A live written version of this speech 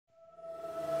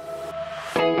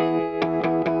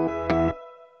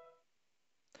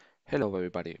Hello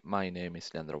everybody, my name is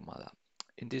Leandro Mada.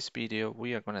 In this video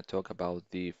we are going to talk about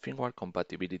the firmware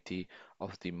compatibility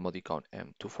of the Modicon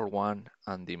M241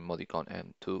 and the Modicon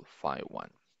M251.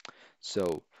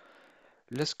 So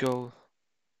let's go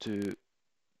to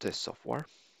the software.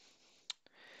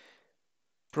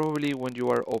 Probably when you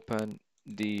are open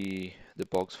the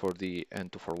box for the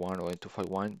M241 or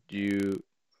M251, you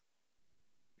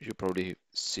probably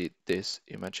see these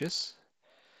images.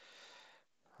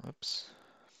 Oops.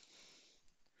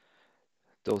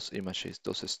 Those images,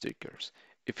 those stickers.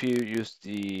 If you use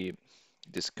the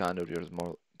scan of your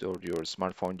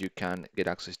smartphone, you can get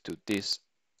access to this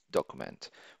document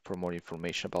for more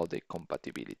information about the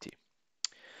compatibility.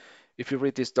 If you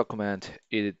read this document,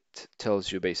 it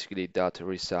tells you basically that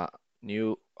there is a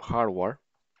new hardware,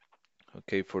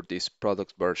 okay, for these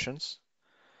product versions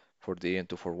for the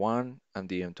M241 and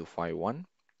the M251.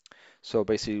 So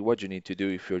basically what you need to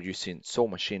do if you're using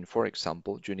SoMachine, for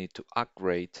example, you need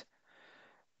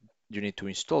to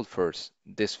install first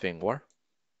this firmware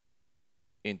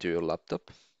into your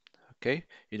laptop, okay,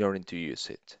 in order to use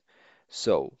it.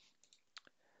 So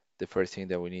the first thing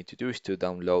that we need to do is to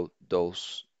download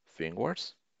those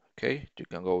firmwares. Okay, you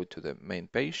can go to the main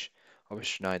page of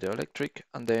Schneider Electric,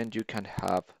 and then you can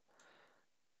have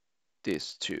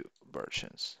these two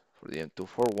versions for the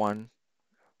M241,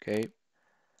 okay,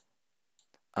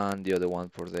 and the other one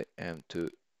for the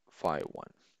M251.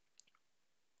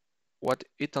 What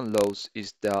it unloads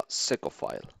is the SECO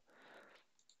file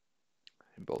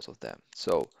in both of them.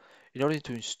 So in order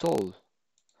to install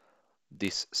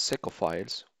these SECO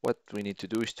files, what we need to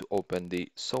do is to open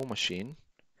the SoMachine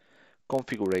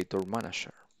Configurator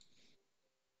Manager.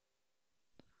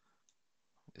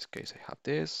 In this case, I have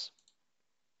this.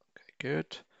 Okay,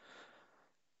 good.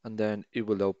 And then it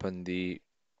will open the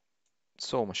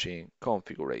SoMachine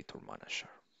Configurator Manager.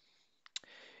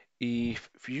 If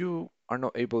you are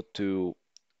not able to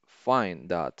find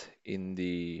that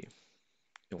in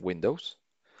Windows,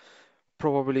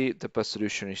 probably the best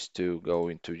solution is to go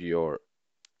into your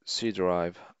C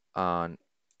drive and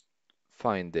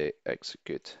find the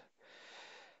execute.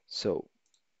 So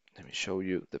let me show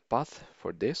you the path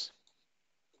for this.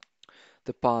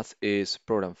 The path is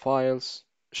Program Files,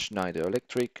 Schneider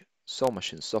Electric,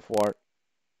 SoMachine Software,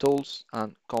 Tools,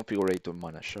 and Configurator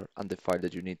Manager. And the file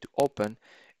that you need to open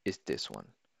is this one.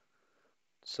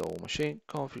 SoMachine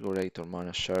Configurator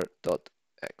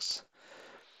Manager.x.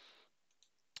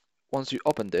 Once you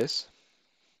open this,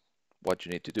 what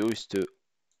you need to do is to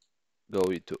go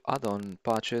into Add-on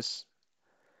Patches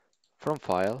from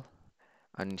File,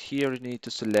 and here you need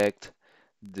to select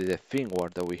the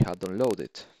firmware that we had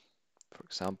downloaded. For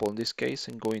example, in this case,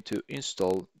 I'm going to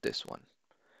install this one.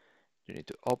 You need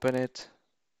to open it.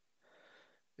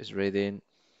 It's reading.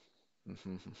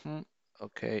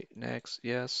 Okay, next,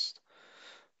 yes.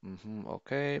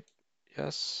 Okay,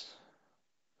 yes.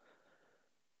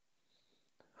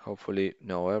 Hopefully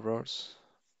no errors.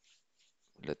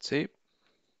 Let's see.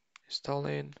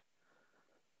 Installing.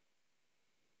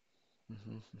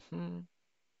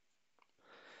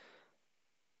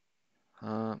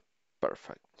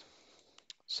 Perfect.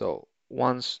 So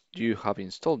once you have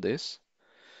installed this,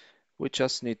 we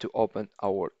just need to open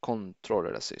our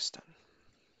controller assistant.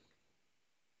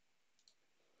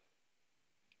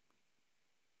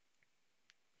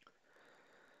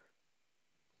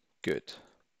 Good.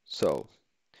 So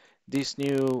this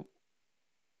new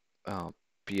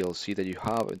PLC that you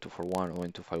have, M241 or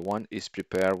M251, is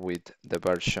prepared with the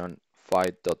version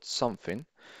 5. something,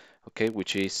 okay,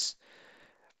 which is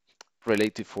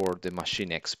related for the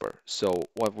Machine Expert. So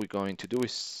what we're going to do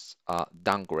is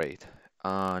downgrade,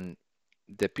 and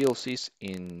the PLCs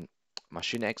in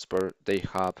Machine Expert, they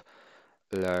have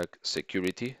like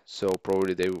security, so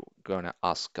probably they're gonna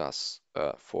ask us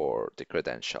for the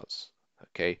credentials.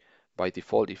 Okay, by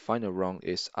default, if I'm not wrong,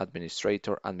 is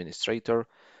administrator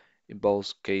in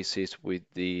both cases with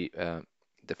the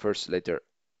first letter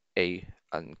A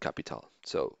and capital.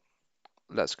 So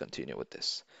let's continue with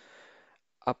this.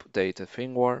 Update the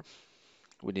firmware.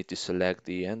 We need to select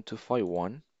the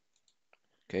M251.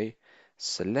 Okay,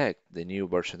 select the new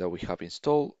version that we have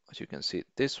installed. As you can see,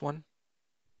 this one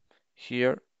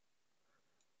here.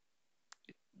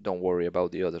 Don't worry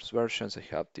about the other versions. I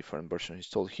have different versions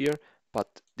installed here,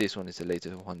 but this one is the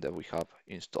latest one that we have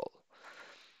installed.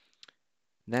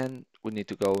 Then we need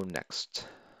to go next.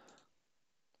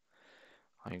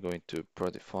 I'm going to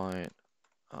predefine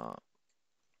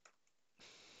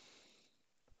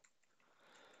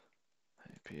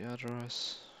IP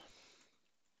address.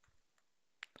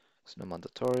 It's not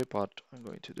mandatory, but I'm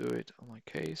going to do it on my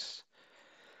case.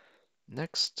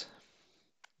 Next,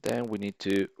 Then we need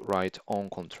to write on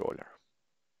controller.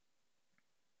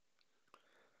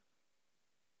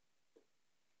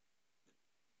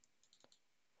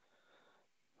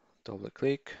 Double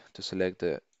click to select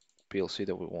the PLC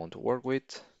that we want to work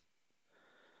with.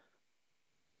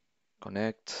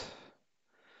 Connect.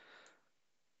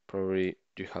 Probably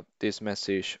you have this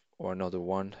message or another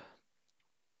one.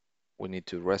 We need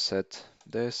to reset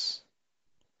this.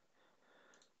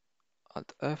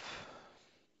 Alt F.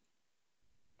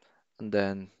 And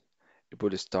then it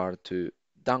will start to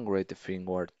downgrade the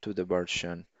firmware to the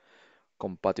version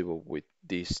compatible with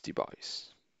this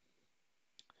device.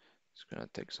 It's gonna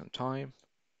take some time.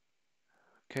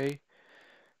 Okay.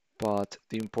 But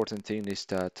the important thing is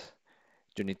that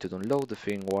you need to download the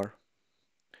firmware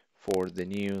for the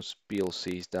new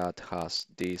PLCs that has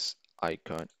this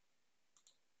icon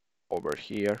over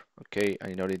here. Okay,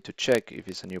 and in order to check if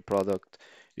it's a new product,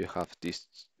 you have these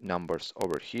numbers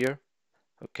over here.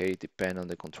 Okay, depend on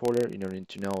the controller in order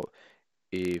to know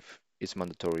if it's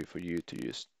mandatory for you to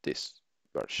use this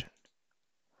version.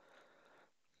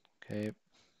 Okay,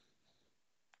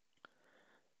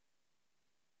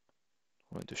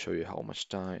 I'm going to show you how much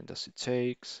time does it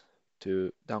takes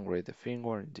to downgrade the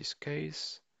firmware in this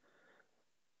case.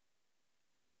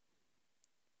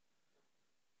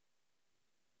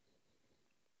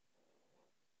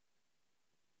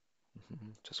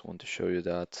 Just want to show you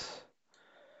that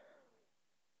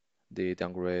the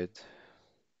downgrade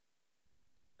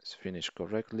is finished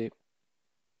correctly.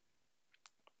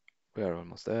 We are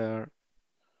almost there.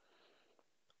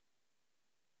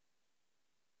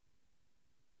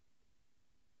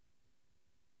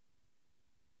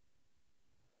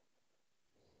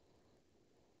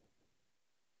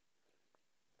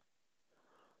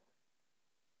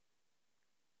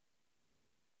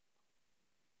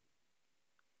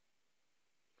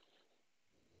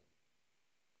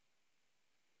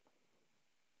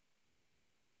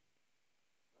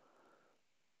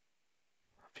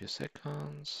 A few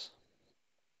seconds.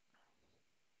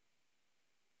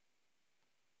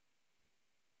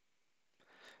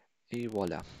 And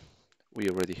voila, we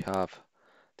already have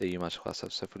the image has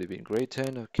successfully been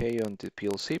created, okay, on the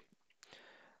PLC,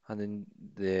 and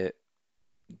then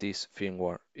this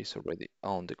firmware is already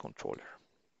on the controller.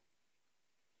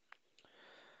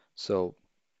 So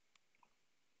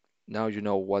now you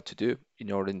know what to do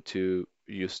in order to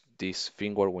use this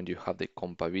firmware when you have the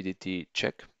compatibility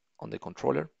check on the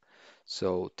controller.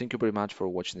 So thank you very much for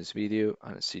watching this video,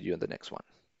 and see you on the next one.